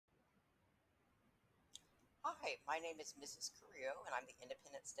Hi, my name is Mrs. Carrillo, and I'm the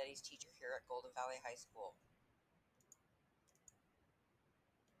Independent Studies teacher here at Golden Valley High School.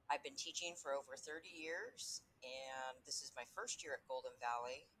 I've been teaching for over 30 years, and this is my first year at Golden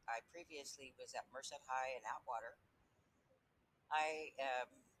Valley. I previously was at Merced High and Atwater. I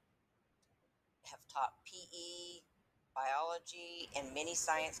have taught PE, biology, and many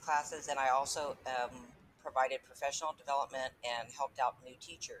science classes, and I also provided professional development and helped out new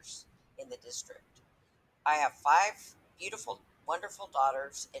teachers in the district. I have five beautiful, wonderful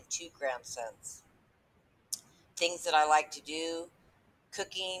daughters and two grandsons. Things that I like to do: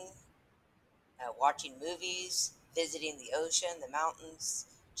 cooking, watching movies, visiting the ocean, the mountains,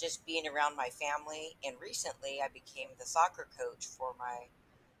 just being around my family. And recently, I became the soccer coach for my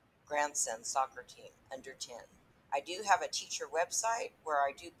grandson's soccer team, under 10. I do have a teacher website where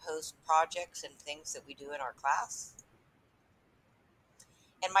I do post projects and things that we do in our class.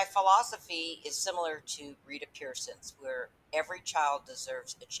 And my philosophy is similar to Rita Pearson's, where every child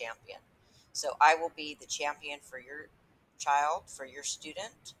deserves a champion. So I will be the champion for your child, for your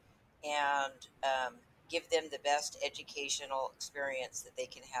student, and give them the best educational experience that they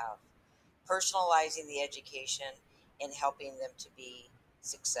can have, personalizing the education and helping them to be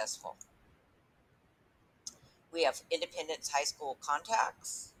successful. We have Independence High School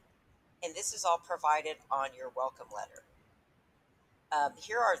contacts, and this is all provided on your welcome letter.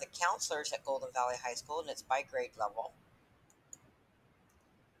 Here are the counselors at Golden Valley High School, and it's by grade level.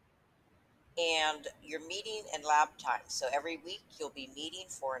 And your meeting and lab time. So every week you'll be meeting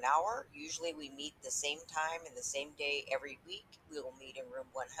for an hour. Usually we meet the same time and the same day every week. We will meet in room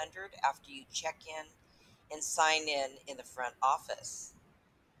 100 after you check in and sign in the front office.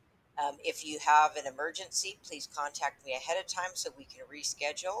 If you have an emergency, please contact me ahead of time so we can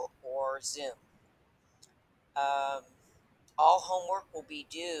reschedule or Zoom. Um, all homework will be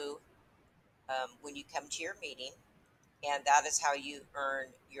due when you come to your meeting, and that is how you earn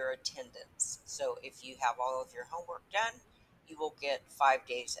your attendance. So if you have all of your homework done, you will get 5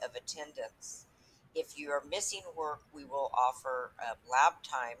 days of attendance. If you are missing work, we will offer lab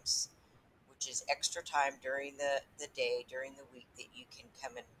times, which is extra time during the day, during the week, that you can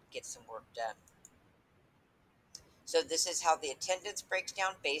come and get some work done. So this is how the attendance breaks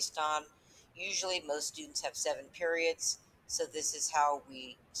down based on, usually most students have 7 periods. So this is how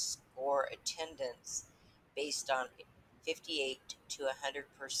we score attendance based on 58 to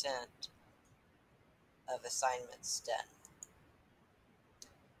 100% of assignments done.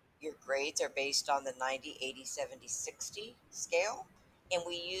 Your grades are based on the 90, 80, 70, 60 scale, and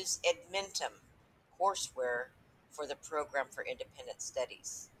we use Edmentum courseware for the program for independent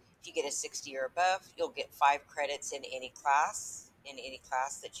studies. If you get a 60 or above, you'll get 5 credits in any class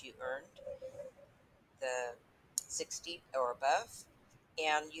that you earned the 60 or above,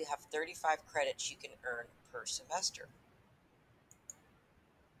 and you have 35 credits you can earn per semester.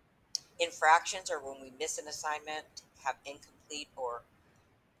 Infractions are when we miss an assignment, have incomplete or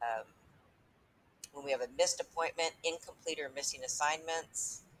um, when we have a missed appointment, incomplete or missing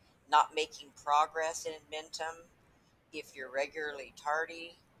assignments, not making progress in Admentum, if you're regularly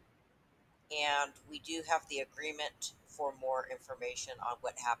tardy, and we do have the agreement for more information on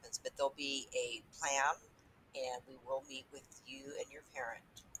what happens, but there'll be a plan and we will meet with you and your parent.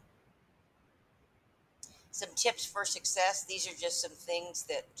 Some tips for success. These are just some things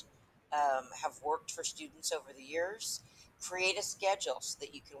that have worked for students over the years. Create a schedule so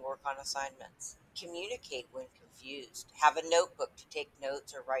that you can work on assignments. Communicate when confused. Have a notebook to take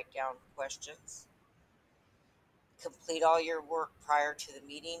notes or write down questions. Complete all your work prior to the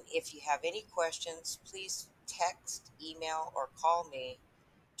meeting. If you have any questions, please text, email, or call me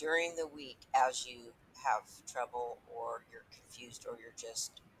during the week as you have trouble or you're confused or you're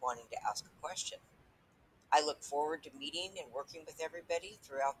just wanting to ask a question. I look forward to meeting and working with everybody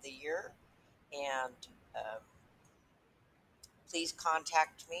throughout the year. And um, please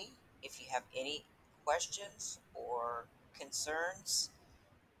contact me if you have any questions or concerns.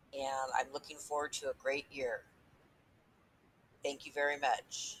 And I'm looking forward to a great year. Thank you very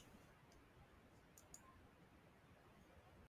much.